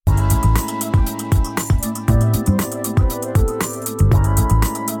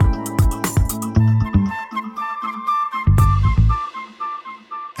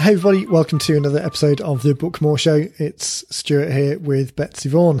Hey everybody, welcome to another episode of the Bookmore Show. It's Stuart here with Betsy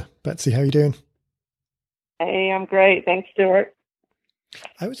Vaughan. Betsy, how are you doing? Hey, I'm great. Thanks, Stuart.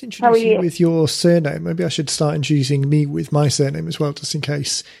 I was introducing you with your surname. Maybe I should start introducing me with my surname as well, just in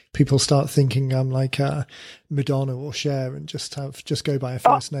case people start thinking I'm like Madonna or Cher and just go by a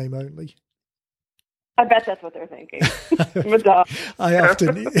first name only. I bet that's what they're thinking. Madonna.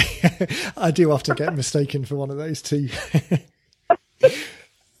 I do often get mistaken for one of those two.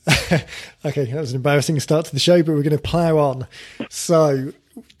 Okay, that was an embarrassing start to the show, but we're going to plough on. So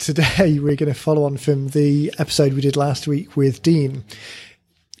today we're going to follow on from the episode we did last week with Dean.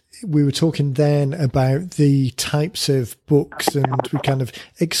 We were talking then about the types of books, and we kind of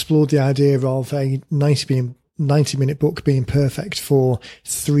explored the idea of a 90-minute book being perfect for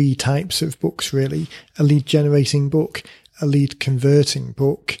three types of books, really. A lead generating book, a lead converting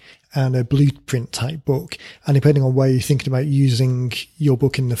book, and a blueprint type book. And depending on where you're thinking about using your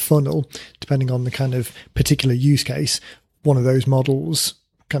book in the funnel, depending on the kind of particular use case, one of those models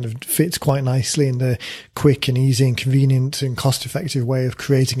kind of fits quite nicely in the quick and easy and convenient and cost effective way of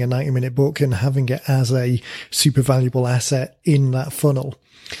creating a 90-minute book and having it as a super valuable asset in that funnel.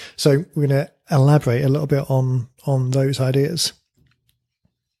 So we're going to elaborate a little bit on those ideas.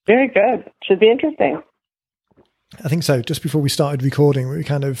 Very good. Should be interesting. I think so. Just before we started recording, we were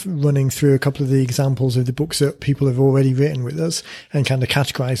kind of running through a couple of the examples of the books that people have already written with us and kind of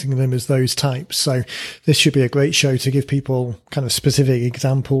categorizing them as those types. So this should be a great show to give people kind of specific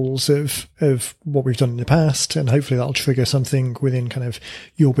examples of what we've done in the past. And hopefully that'll trigger something within kind of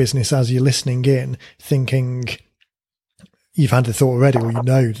your business as you're listening in, thinking you've had the thought already, or you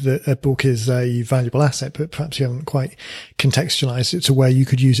know that a book is a valuable asset, but perhaps you haven't quite contextualized it to where you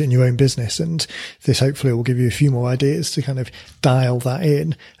could use it in your own business. And this hopefully will give you a few more ideas to kind of dial that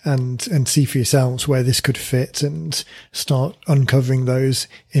in and see for yourselves where this could fit and start uncovering those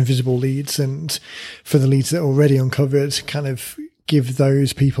invisible leads. And for the leads that are already uncovered, kind of give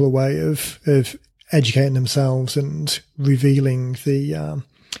those people a way of educating themselves and revealing the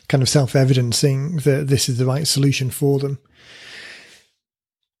kind of self-evidencing that this is the right solution for them.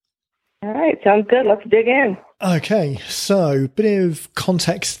 All right, sounds good. Let's dig in. Okay, so a bit of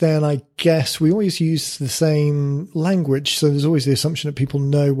context then, I guess. We always use the same language, so there's always the assumption that people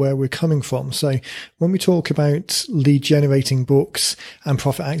know where we're coming from. So when we talk about lead generating books and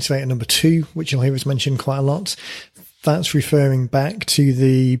profit activator number 2, which you'll hear us mention quite a lot, that's referring back to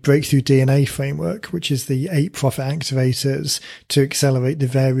the Breakthrough DNA framework, which is the 8 profit activators to accelerate the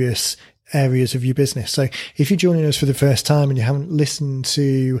various areas of your business. So if you're joining us for the first time and you haven't listened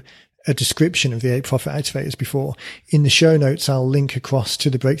to a description of the 8 profit activators before, in the show notes, I'll link across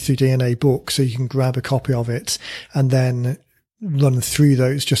to the Breakthrough DNA book so you can grab a copy of it and then run through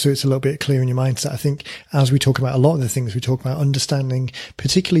those just so it's a little bit clear in your mindset. I think as we talk about a lot of the things, we talk about understanding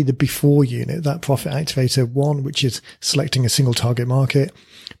particularly the before unit, that profit activator 1, which is selecting a single target market,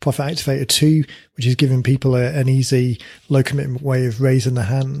 profit activator 2, which is giving people an easy, low commitment way of raising their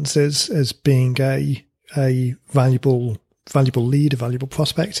hands as being a valuable lead, a valuable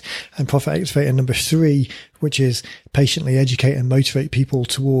prospect, and profit activator number 3, which is patiently educate and motivate people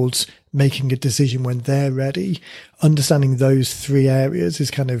towards making a decision when they're ready. Understanding those 3 areas is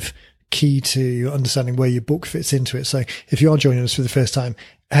kind of key to understanding where your book fits into it. So if you are joining us for the first time,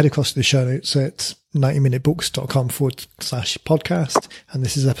 head across to the show notes at 90minutebooks.com/podcast. And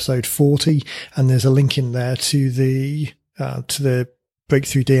this is episode 40. And there's a link in there to the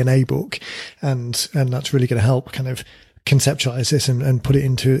Breakthrough DNA book. And that's really going to help kind of conceptualize this and put it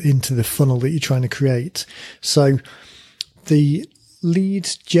into the funnel that you're trying to create. So the lead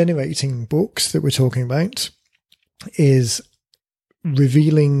generating books that we're talking about is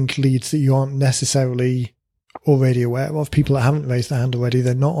revealing leads that you aren't necessarily already aware of, people that haven't raised their hand already.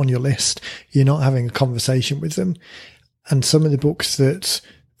 They're not on your list. You're not having a conversation with them. And some of the books that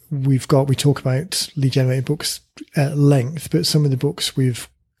we've got, we talk about lead generating books at length, but some of the books we've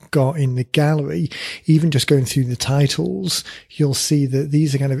got in the gallery, even just going through the titles, you'll see that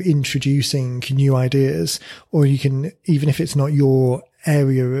these are kind of introducing new ideas, or you can, even if it's not your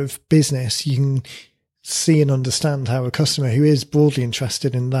area of business, you can see and understand how a customer who is broadly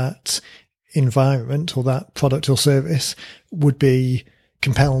interested in that environment or that product or service would be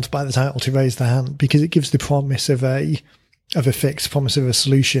compelled by the title to raise their hand, because it gives the promise of a fix, promise of a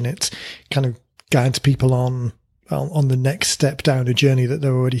solution. It kind of guides people on the next step down a journey that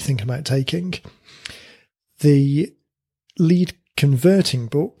they're already thinking about taking. The lead converting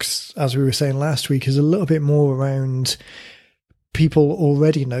books, as we were saying last week, is a little bit more around people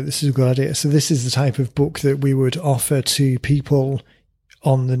already know this is a good idea. So this is the type of book that we would offer to people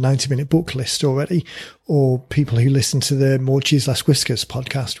on the 90-minute book list already, or people who listen to the More Cheese Less Whiskers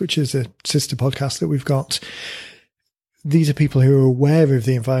podcast, which is a sister podcast that we've got. These are people who are aware of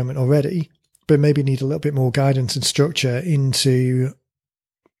the environment already, but maybe need a little bit more guidance and structure into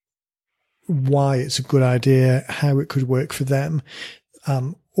why it's a good idea, how it could work for them.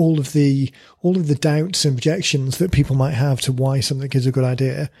 All of the doubts and objections that people might have to why something is a good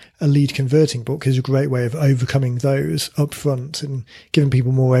idea. A lead converting book is a great way of overcoming those up front and giving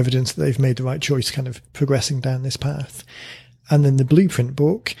people more evidence that they've made the right choice, kind of progressing down this path. And then the blueprint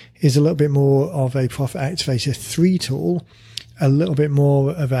book is a little bit more of a Profit Activator 3 tool, a little bit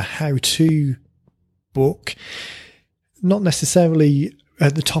more of a how-to book, not necessarily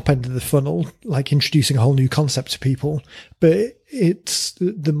at the top end of the funnel, like introducing a whole new concept to people, but it's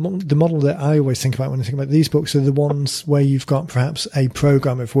the model that I always think about when I think about these books are the ones where you've got perhaps a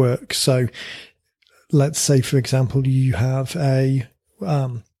program of work. So let's say, for example, you have a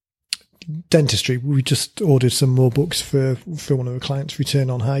dentistry. We just ordered some more books for one of our clients, Return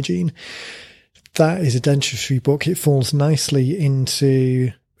on Hygiene. That is a dentistry book. It falls nicely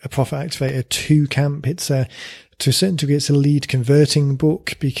into a Profit Activator 2 camp. To a certain degree, it's a lead converting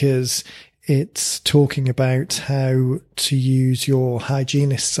book because it's talking about how to use your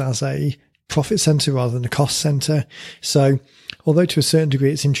hygienists as a profit center rather than a cost center. So although to a certain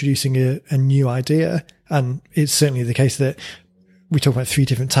degree it's introducing a new idea, and it's certainly the case that we talk about 3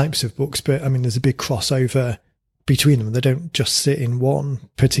 different types of books, but I mean, there's a big crossover between them. They don't just sit in one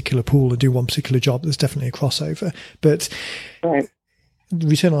particular pool and do one particular job. There's definitely a crossover. But right.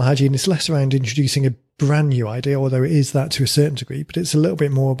 Return on Hygiene is less around introducing a brand new idea, although it is that to a certain degree, but it's a little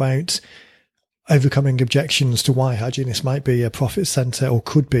bit more about overcoming objections to why hygienists might be a profit center or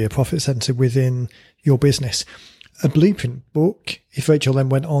could be a profit center within your business. A blueprint book, if Rachel then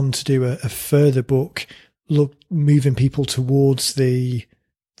went on to do a further book, moving people towards the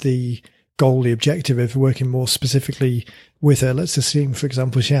goal, the objective of working more specifically with her. Let's assume, for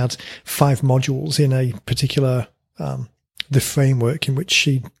example, she had 5 modules in a particular the framework in which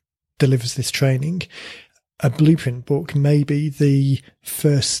she delivers this training. A blueprint book may be the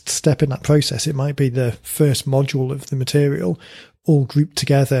first step in that process. It might be the first module of the material, all grouped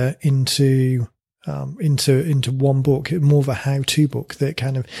together into one book, more of a how-to book that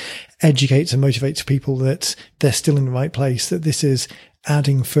kind of educates and motivates people that they're still in the right place, that this is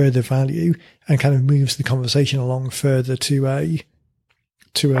adding further value, and kind of moves the conversation along further to a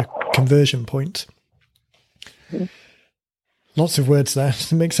conversion point. Mm-hmm. Lots of words there.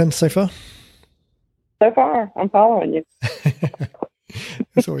 Does it make sense so far? So far, I'm following you.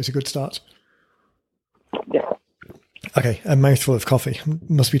 That's always a good start. Yeah. Okay, a mouthful of coffee.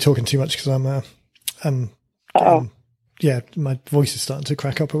 Must be talking too much because my voice is starting to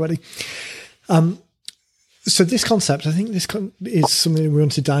crack up already. So this concept, I think this is something we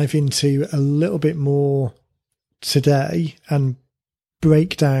want to dive into a little bit more today and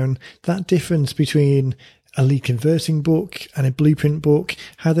break down that difference between a lead converting book and a blueprint book,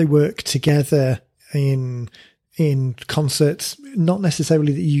 how they work together in concert. Not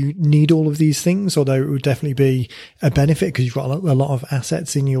necessarily that you need all of these things, although it would definitely be a benefit because you've got a lot of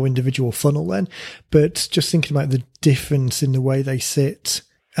assets in your individual funnel then. But just thinking about the difference in the way they sit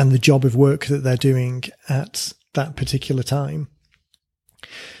and the job of work that they're doing at that particular time.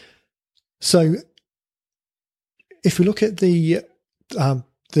 So if we look at the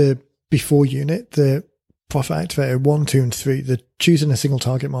before unit, the Profit Activator 1, 2, and 3, the choosing a single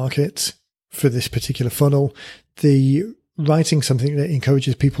target market for this particular funnel, the writing something that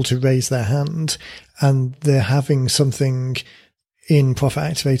encourages people to raise their hand, and they're having something in Profit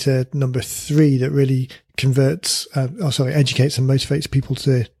Activator number 3 that really educates and motivates people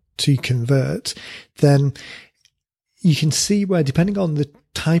to convert, then you can see where, depending on the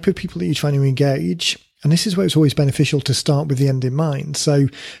type of people that you're trying to engage, and this is where it's always beneficial to start with the end in mind. So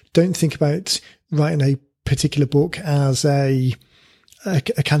don't think about writing a particular book as a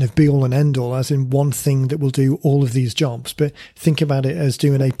kind of be all and end all, as in one thing that will do all of these jobs, but think about it as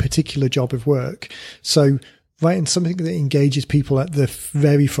doing a particular job of work. So writing something that engages people at the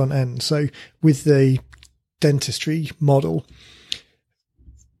very front end. So with the dentistry model,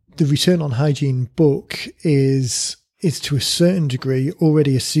 the Return on Hygiene book is to a certain degree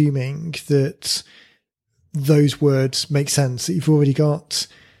already assuming that those words make sense, that you've already got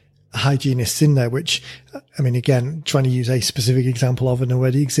hygienists in there, which, I mean, again, trying to use a specific example of an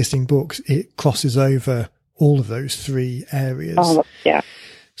already existing book, it crosses over all of those 3 areas. Yeah.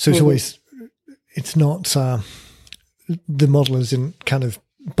 So it's always, it's not, the model isn't kind of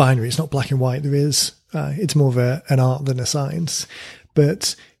binary. It's not black and white. It's more of an art than a science,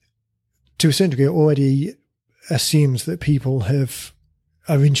 but to a certain degree, it already assumes that people have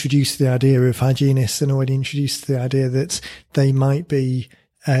are introduced to the idea of hygienists and already introduced to the idea that they might be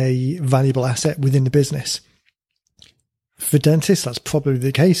a valuable asset within the business. For dentists, that's probably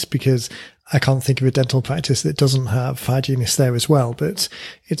the case, because I can't think of a dental practice that doesn't have hygienists there as well, but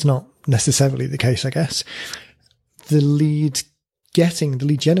it's not necessarily the case, I guess. The lead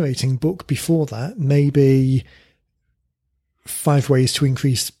generating book before that may be 5 Ways to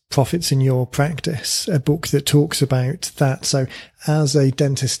Increase Profits in Your Practice, a book that talks about that. So as a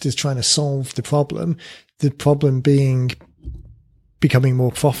dentist is trying to solve the problem being becoming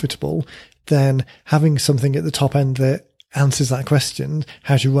more profitable, then having something at the top end that answers that question,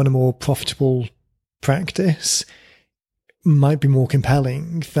 how to run a more profitable practice, might be more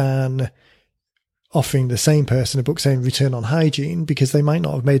compelling than offering the same person a book saying return on hygiene, because they might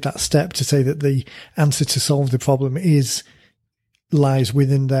not have made that step to say that the answer to solve the problem lies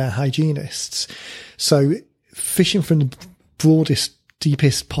within their hygienists. So fishing from the broadest,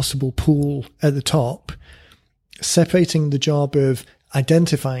 deepest possible pool at the top, separating the job of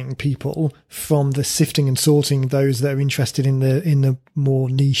identifying people from the sifting and sorting those that are interested in the more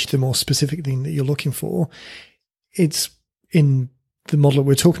niche, the more specific thing that you're looking for. It's in the model that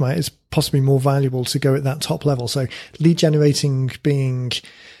we're talking about, it's possibly more valuable to go at that top level. So lead generating being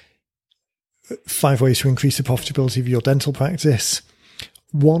 5 ways to increase the profitability of your dental practice.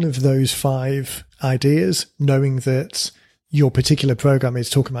 One of those 5 ideas, knowing that your particular program is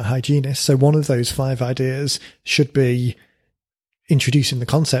talking about hygienists. So one of those 5 ideas should be introducing the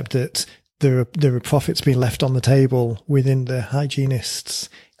concept that there are profits being left on the table within the hygienists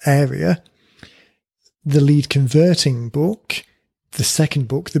area. The lead converting book, the second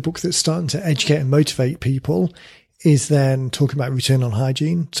book, the book that's starting to educate and motivate people, is then talking about return on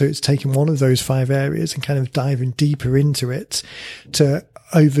hygiene. So it's taking one of those 5 areas and kind of diving deeper into it to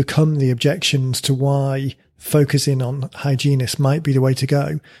overcome the objections to why focusing on hygienists might be the way to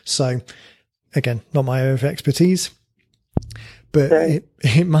go. So again, not my area of expertise, but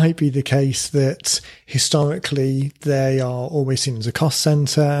it might be the case that historically they are always seen as a cost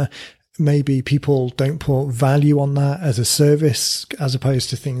center. Maybe people don't put value on that as a service, as opposed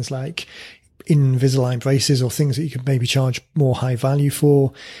to things like Invisalign braces or things that you could maybe charge more high value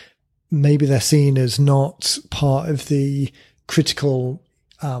for. Maybe they're seen as not part of the critical,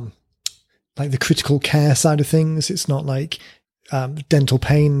 like the critical care side of things. It's not like dental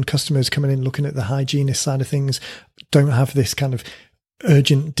pain customers coming in looking at the hygienist side of things don't have this kind of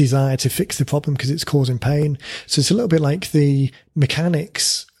urgent desire to fix the problem because it's causing pain. So it's a little bit like the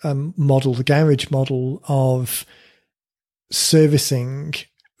mechanics model, the garage model of servicing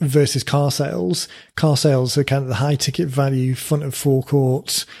versus car sales. Car sales are kind of the high ticket value, front of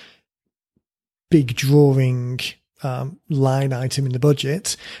forecourt, big drawing line item in the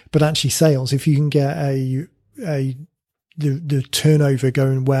budget. But actually sales, if you can get the turnover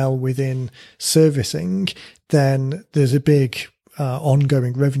going well within servicing, then there's a big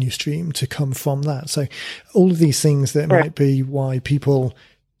ongoing revenue stream to come from that. So all of these things that might be why people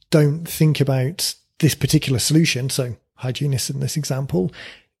don't think about this particular solution. So hygienists in this example,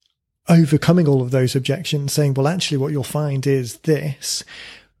 overcoming all of those objections, saying, well, actually what you'll find is this,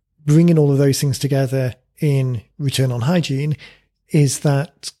 bringing all of those things together in return on hygiene is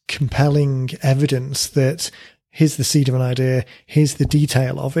that compelling evidence that here's the seed of an idea, here's the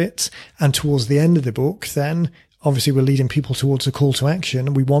detail of it. And towards the end of the book, then obviously we're leading people towards a call to action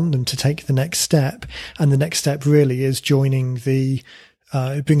and we want them to take the next step. And the next step really is joining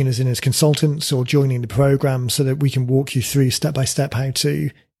bringing us in as consultants or joining the program so that we can walk you through step by step how to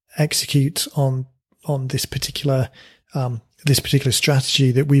execute on this particular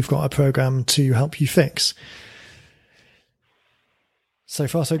strategy that we've got a program to help you fix. So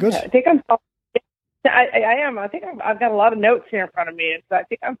far, so good. Yeah, I think I am. I think I've got a lot of notes here in front of me, and so I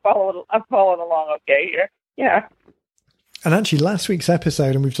think I'm following along okay here. Yeah. And actually, last week's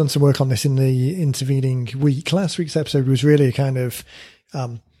episode, and we've done some work on this in the intervening week. Last week's episode was really a kind of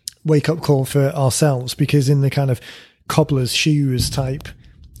wake up call for ourselves, because in the kind of cobbler's shoes type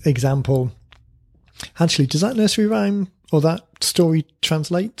example, actually, does that nursery rhyme or that story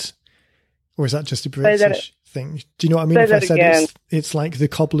translate, or is that just a British thing? Do you know what I mean? If I said it's like the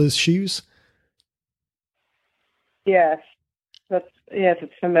cobbler's shoes. Yes,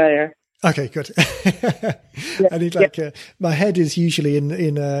 it's familiar. Okay, good. I need my head is usually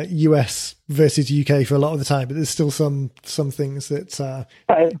in US versus UK for a lot of the time, but there's still some things that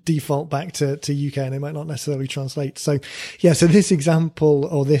default back to UK and they might not necessarily translate. So so this example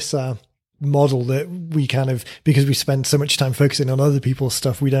or this model that we kind of, because we spend so much time focusing on other people's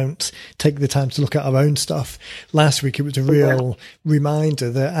stuff, we don't take the time to look at our own stuff. Last week, it was a real reminder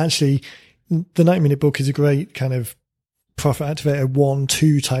that actually the 90-minute book is a great kind of Profit Activator 1,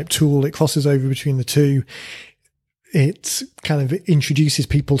 2 type tool. It crosses over between the two. It kind of introduces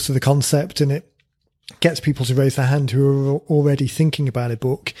people to the concept, and it gets people to raise their hand who are already thinking about a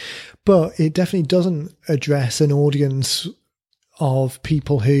book. But it definitely doesn't address an audience of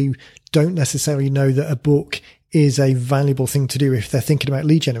people who don't necessarily know that a book is a valuable thing to do if they're thinking about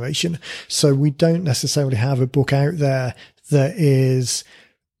lead generation. So we don't necessarily have a book out there that is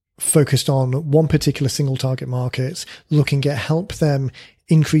focused on one particular single target market, looking at help them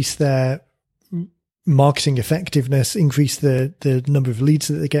increase their marketing effectiveness, increase the number of leads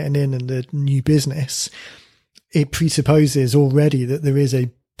that they're getting in and the new business. It presupposes already that there is a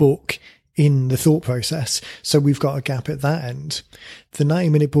book in the thought process. So we've got a gap at that end. The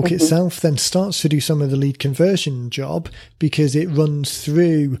 90-minute book itself then starts to do some of the lead conversion job, because it runs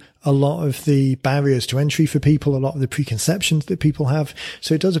through a lot of the barriers to entry for people, a lot of the preconceptions that people have.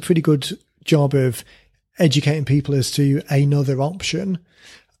 So it does a pretty good job of educating people as to another option.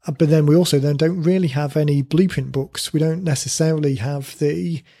 But then we also then don't really have any blueprint books. We don't necessarily have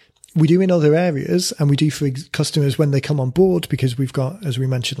we do in other areas, and we do for customers when they come on board, because we've got, as we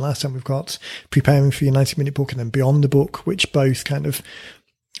mentioned last time, we've got preparing for your 90-minute book and then beyond the book, which both kind of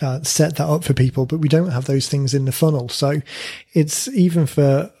set that up for people, but we don't have those things in the funnel. So it's, even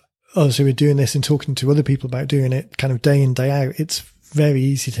for us who are doing this and talking to other people about doing it kind of day in, day out, it's very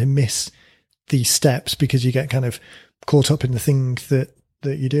easy to miss these steps because you get kind of caught up in the thing that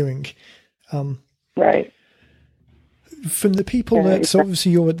you're doing. Right. From the people so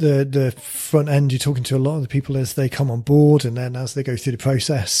obviously you're at the front end, you're talking to a lot of the people as they come on board, and then as they go through the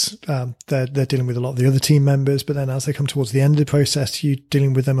process, they're dealing with a lot of the other team members. But then as they come towards the end of the process, you're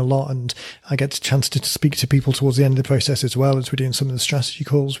dealing with them a lot. And I get a chance to speak to people towards the end of the process as well, as we're doing some of the strategy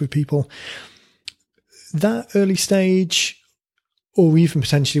calls with people. That early stage, or even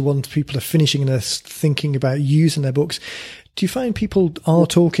potentially once people are finishing and are thinking about using their books, do you find people are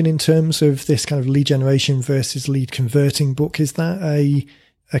talking in terms of this kind of lead generation versus lead converting book? Is that a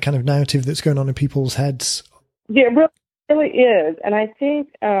kind of narrative that's going on in people's heads? Yeah, it really is. And I think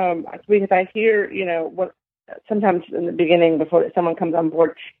because I hear, what sometimes in the beginning before someone comes on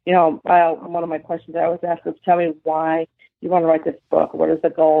board, one of my questions I always ask is, tell me why you want to write this book. What is the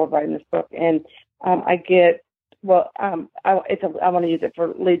goal of writing this book? And I get, I want to use it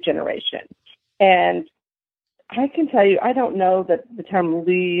for lead generation. And I can tell you, I don't know that the term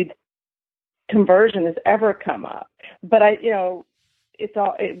lead conversion has ever come up, but it's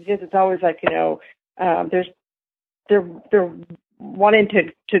always like, they're wanting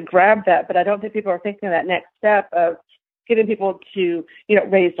to grab that, but I don't think people are thinking of that next step of getting people to,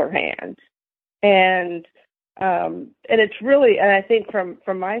 raise their hand. And it's really, and I think from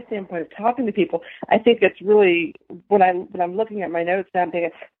my standpoint of talking to people, I think it's really, when I'm looking at my notes, I'm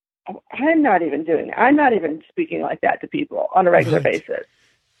thinking, I'm not even speaking like that to people on a regular basis.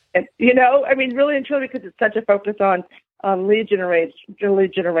 And, really and truly, because it's such a focus on lead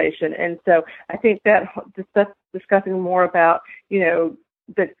generation. And so I think that discussing more about, the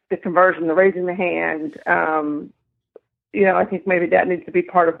conversion, the raising the hand, I think maybe that needs to be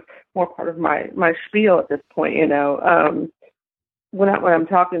more part of my spiel at this point, when I'm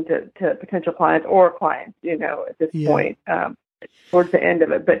talking to potential clients or clients, at this point, towards the end of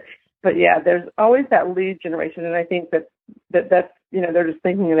it. But yeah, there's always that lead generation. And I think that's, they're just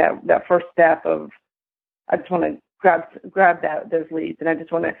thinking of that first step of, I just want to grab those leads. And I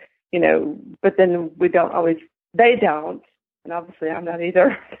just want to, but then they don't. And obviously I'm not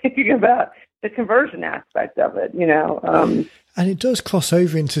either thinking about the conversion aspect of it, And it does cross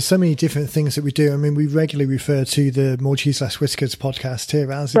over into so many different things that we do. I mean, we regularly refer to the More Cheese, Less Whiskers podcast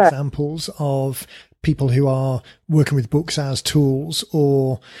here as examples of people who are working with books as tools,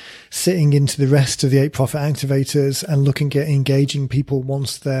 or sitting into the rest of the 8 profit activators and looking at engaging people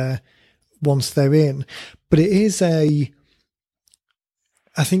once they're in. But it is I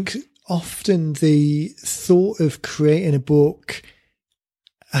think often the thought of creating a book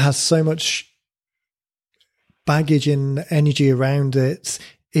has so much baggage and energy around it.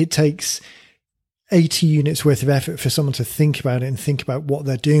 It takes 80 units worth of effort for someone to think about it and think about what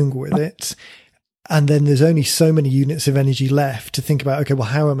they're doing with it. And then there's only so many units of energy left to think about, okay, well,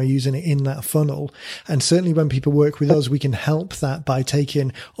 how am I using it in that funnel? And certainly when people work with us, we can help that by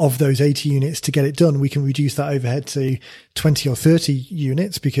taking of those 80 units to get it done. We can reduce that overhead to 20 or 30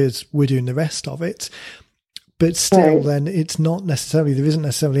 units because we're doing the rest of it. But still, then there isn't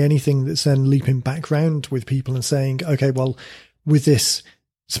necessarily anything that's then leaping back round with people and saying, okay, well, with this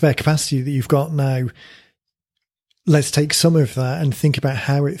spare capacity that you've got now, let's take some of that and think about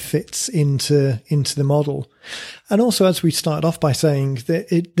how it fits into the model. And also, as we started off by saying,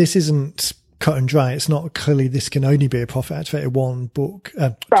 that this isn't cut and dry. It's not clearly this can only be a profit activator 1 book,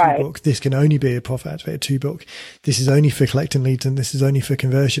 Right. 2 book. This can only be a profit activator 2 book. This is only for collecting leads and this is only for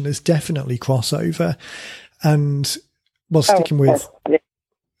conversion. There's definitely crossover. And well, sticking with,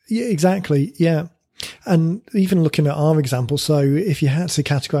 yeah, exactly. Yeah. And even looking at our example. So if you had to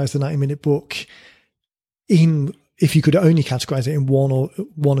categorize the 90-minute book if you could only categorize it in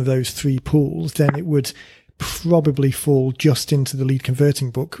one of those 3 pools, then it would probably fall just into the lead converting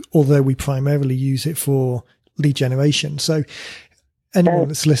book, although we primarily use it for lead generation. So anyone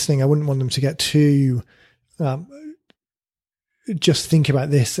that's listening, I wouldn't want them to get too, just think about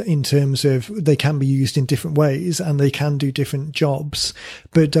this in terms of they can be used in different ways and they can do different jobs,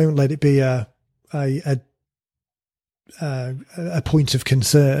 but don't let it be a point of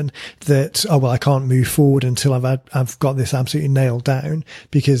concern that, oh, well, I can't move forward until I've got this absolutely nailed down,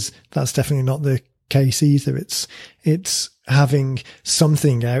 because that's definitely not the case either. It's having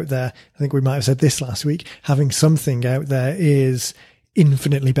something out there. I think we might have said this last week. Having something out there is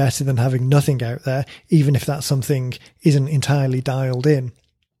infinitely better than having nothing out there, even if that something isn't entirely dialed in.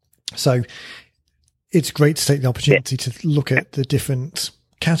 So it's great to take the opportunity to look at the different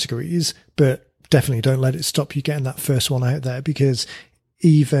categories, but definitely don't let it stop you getting that first one out there, because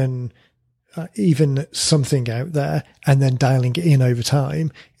even something out there and then dialing it in over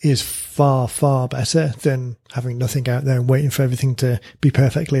time is far, far better than having nothing out there and waiting for everything to be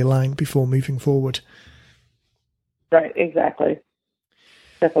perfectly aligned before moving forward. Right, exactly.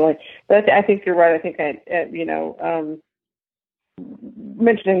 Definitely. But I think you're right. I think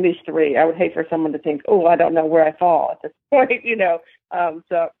mentioning these 3, I would hate for someone to think, oh, I don't know where I fall at this point,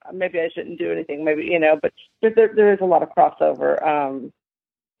 so maybe I shouldn't do anything, maybe, but there is a lot of crossover,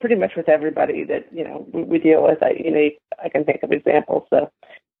 pretty much with everybody that, we deal with. I can think of examples, so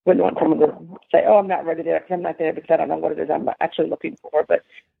wouldn't want someone to say, oh, I'm not ready there because I'm not there because I don't know what it is I'm actually looking for, but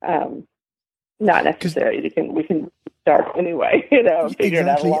not necessarily. We can start anyway, figure exactly. it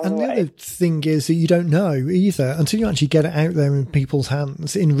out along and the way. Other thing is that you don't know either until you actually get it out there in people's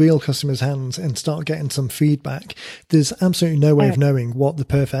hands, in real customers' hands, and start getting some feedback. There's absolutely no way of knowing what the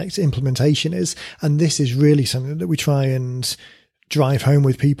perfect implementation is. And this is really something that we try and drive home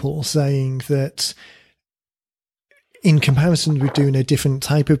with people, saying that in comparison with doing a different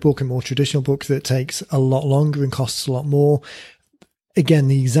type of book, a more traditional book that takes a lot longer and costs a lot more, again,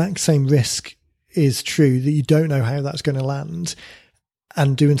 the exact same risk is true, that you don't know how that's going to land,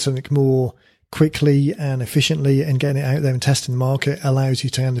 and doing something more quickly and efficiently and getting it out there and testing the market allows you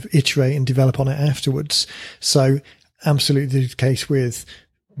to kind of iterate and develop on it afterwards. So absolutely the case with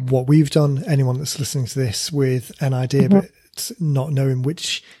what we've done. Anyone that's listening to this with an idea but not knowing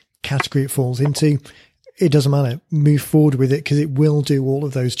which category it falls into, it doesn't matter. Move forward with it, because it will do all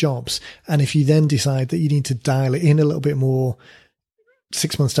of those jobs. And if you then decide that you need to dial it in a little bit more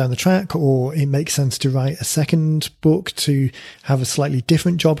 6 months down the track, or it makes sense to write a second book to have a slightly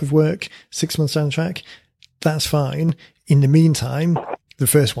different job of work 6 months down the track, that's fine. In the meantime, the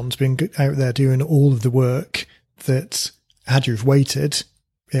first one's been out there doing all of the work that, had you have waited,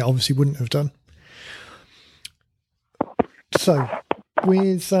 it obviously wouldn't have done. So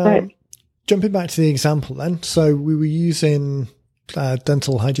with jumping back to the example then, so we were using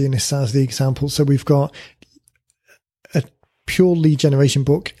dental hygienists as the example. So we've got a pure lead generation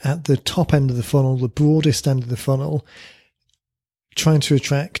book at the top end of the funnel, the broadest end of the funnel, trying to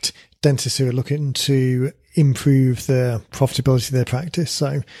attract dentists who are looking to improve the profitability of their practice.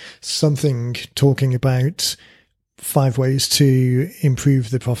 So something talking about 5 ways to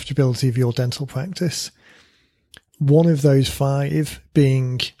improve the profitability of your dental practice. One of those 5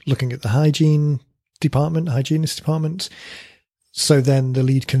 being looking at the hygienist department. So then the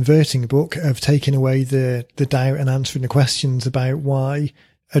lead converting book of taking away the doubt and answering the questions about why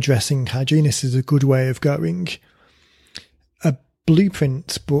addressing hygienists is a good way of going. A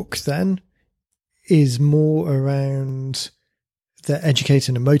blueprint book then is more around the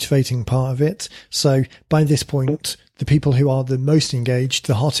educating and motivating part of it. So by this point, the people who are the most engaged,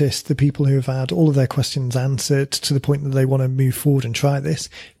 the hottest, the people who have had all of their questions answered to the point that they want to move forward and try this,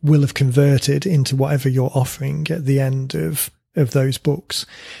 will have converted into whatever you're offering at the end of those books.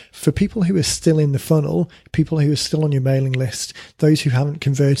 For people who are still in the funnel, people who are still on your mailing list, those who haven't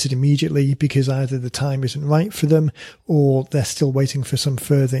converted immediately because either the time isn't right for them or they're still waiting for some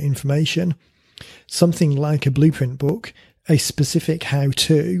further information, something like a blueprint book, a specific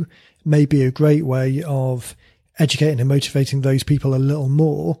how-to, may be a great way of educating and motivating those people a little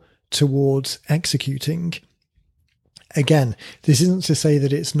more towards executing. Again, this isn't to say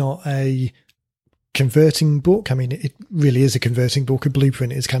that it's not a converting book. I mean, it really is a converting book. A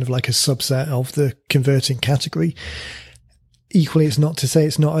blueprint is kind of like a subset of the converting category. equally, it's not to say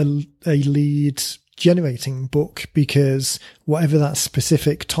it's not a lead generating book, because whatever that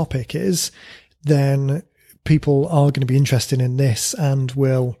specific topic is, then people are going to be interested in this, and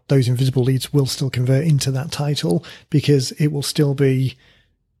those invisible leads will still convert into that title, because it will still be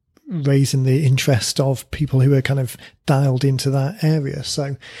raising the interest of people who are kind of dialed into that area.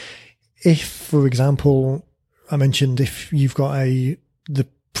 So if, for example, I mentioned if you've got the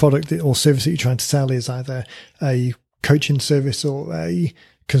product or service that you're trying to sell is either a coaching service or a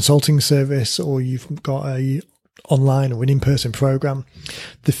consulting service, or you've got a online or an in-person program,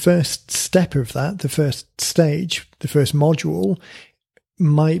 the first step of that, the first stage, the first module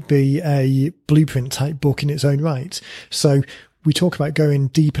might be a blueprint type book in its own right. So we talk about going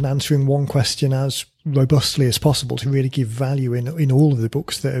deep and answering one question as robustly as possible to really give value in all of the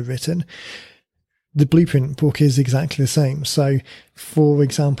books that are written. The blueprint book is exactly the same. So, for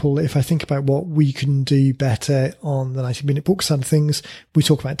example, if I think about what we can do better on the 90-minute book side of things, we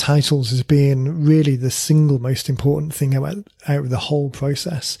talk about titles as being really the single most important thing out of the whole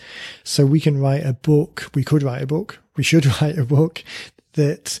process. So we could write a book we should write a book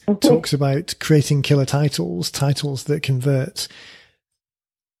that talks about creating killer titles that convert,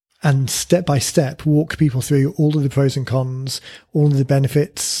 and step by step walk people through all of the pros and cons, all of the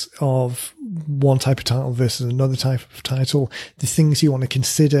benefits of one type of title versus another type of title, the things you want to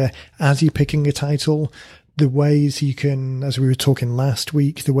consider as you're picking a title, the ways you can, as we were talking last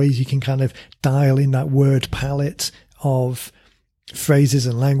week, the ways you can kind of dial in that word palette of phrases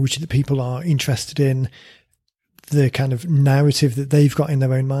and language that people are interested in, the kind of narrative that they've got in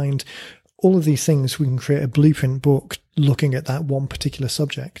their own mind. All of these things, we can create a blueprint book looking at that one particular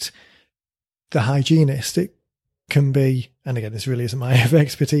subject. The hygienist, it can be, and again, this really isn't my area of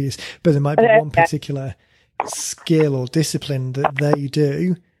expertise, but there might be one particular skill or discipline that they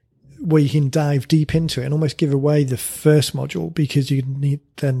do where you can dive deep into it and almost give away the first module, because you need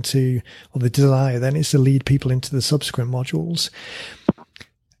then to, or the desire then is to lead people into the subsequent modules.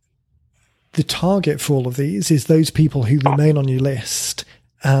 The target for all of these is those people who remain on your list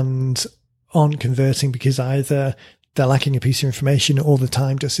and aren't converting because either they're lacking a piece of information or the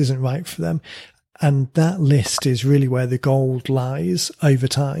time just isn't right for them. And that list is really where the gold lies over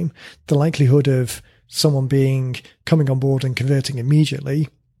time. The likelihood of someone coming on board and converting immediately,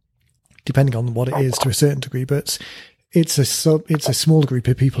 depending on what it is to a certain degree, but it's a smaller group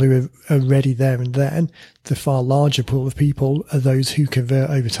of people who are ready there and then. The far larger pool of people are those who convert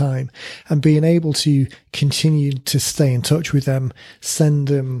over time, and being able to continue to stay in touch with them, send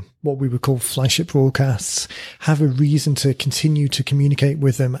them what we would call flagship broadcasts, have a reason to continue to communicate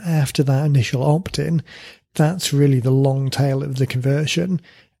with them after that initial opt-in. That's really the long tail of the conversion.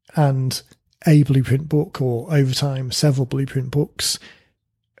 And a blueprint book, or over time, several blueprint books,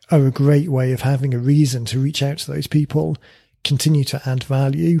 are a great way of having a reason to reach out to those people, continue to add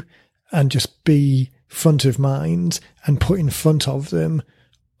value, and just be front of mind and put in front of them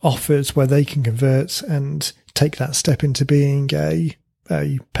offers where they can convert and take that step into being a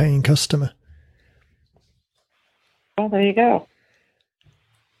paying customer. Well, there you go.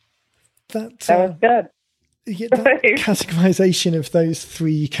 That was good. Yeah, that categorization of those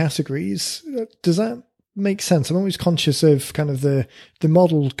three categories, does that make sense? I'm always conscious of kind of the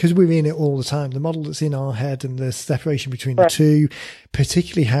model, because we're in it all the time, the model that's in our head and the separation between the two,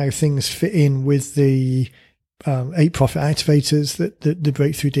 particularly how things fit in with the 8 profit activators, the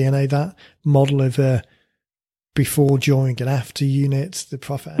breakthrough DNA, that model of before, during and after units, the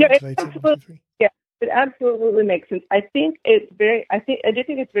profit activator. It absolutely makes sense. I do think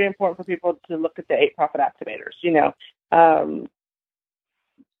it's very important for people to look at the 8 profit activators,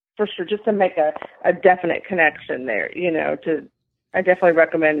 for sure, just to make a definite connection there, I definitely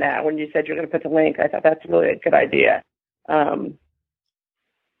recommend that. When you said you're going to put the link, I thought that's really a good idea.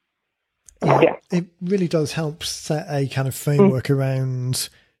 It really does help set a kind of framework around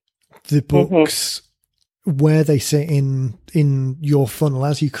the books, where they sit in your funnel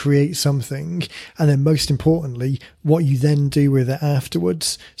as you create something, and then most importantly, what you then do with it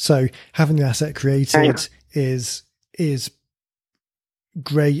afterwards. So having the asset created is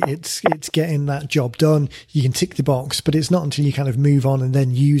great. It's getting that job done. You can tick the box, but it's not until you kind of move on and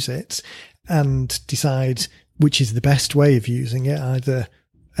then use it and decide which is the best way of using it, either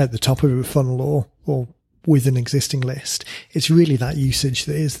at the top of a funnel or with an existing list. It's really that usage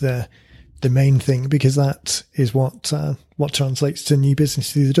that is the main thing, because that is what translates to new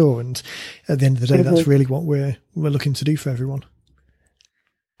business through the door. And at the end of the day, that's really what we're looking to do for everyone.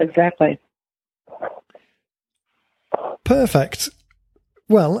 Exactly. Perfect.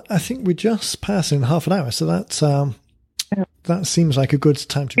 Well, I think we're just passing half an hour, so that seems like a good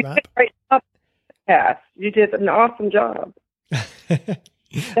time to wrap. Great job. Yes, you did an awesome job.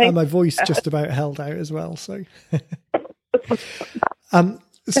 And my voice just about held out as well. So,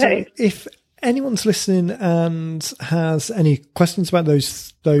 so if anyone's listening and has any questions about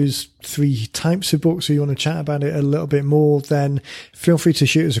those 3 types of books, or you want to chat about it a little bit more, then feel free to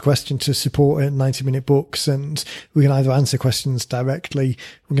shoot us a question to support at 90 Minute Books, and we can either answer questions directly,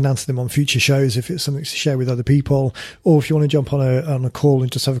 we can answer them on future shows if it's something to share with other people, or if you want to jump on a call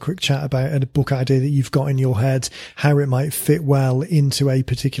and just have a quick chat about a book idea that you've got in your head, how it might fit well into a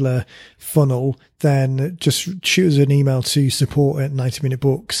particular funnel, then just shoot us an email to support at 90 Minute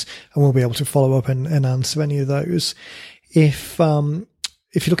Books, and we'll be able to follow up and answer any of those.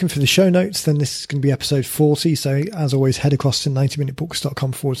 If you're looking for the show notes, then this is going to be episode 40. So as always, head across to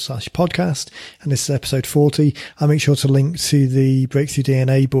 90minutebooks.com/podcast. And this is episode 40. I'll make sure to link to the Breakthrough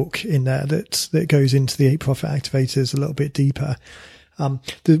DNA book in there that goes into the 8 profit activators a little bit deeper.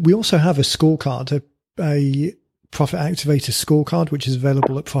 We also have a scorecard, a Profit Activator scorecard, which is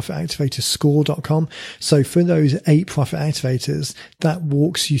available at profitactivatorscore.com. So for those 8 profit activators, that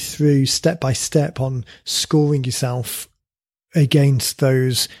walks you through step by step on scoring yourself against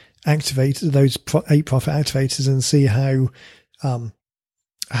those activators, those 8 profit activators, and see how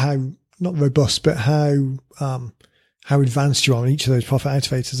not robust, but how advanced you are on each of those profit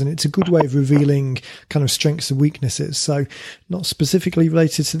activators. And it's a good way of revealing kind of strengths and weaknesses. So not specifically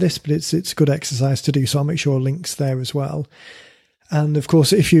related to this, but it's a good exercise to do. So I'll make sure links there as well. And of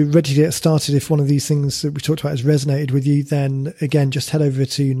course, if you're ready to get started, if one of these things that we talked about has resonated with you, then again, just head over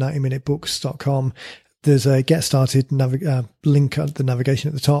to 90minutebooks.com. There's a get started link at the navigation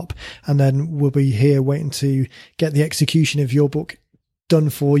at the top, and then we'll be here waiting to get the execution of your book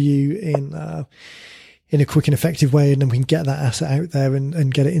done for you in a quick and effective way, and then we can get that asset out there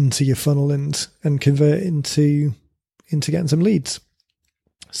and get it into your funnel and convert it into getting some leads.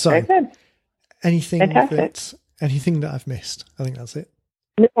 So, anything that I've missed? I think that's it.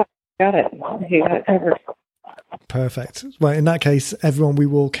 No, got it. You got it covered. Perfect. Well, in that case, everyone, we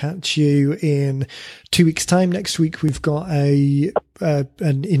will catch you in 2 weeks' time. Next week, we've got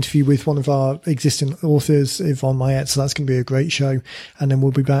an interview with one of our existing authors, Yvonne Mayette, so that's going to be a great show. And then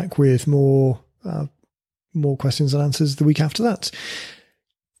we'll be back with more questions and answers the week after that.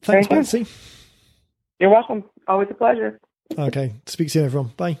 Thanks, Betsy. You're welcome. Always a pleasure. Okay. Speak soon,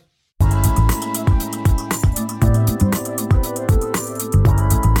 everyone. Bye.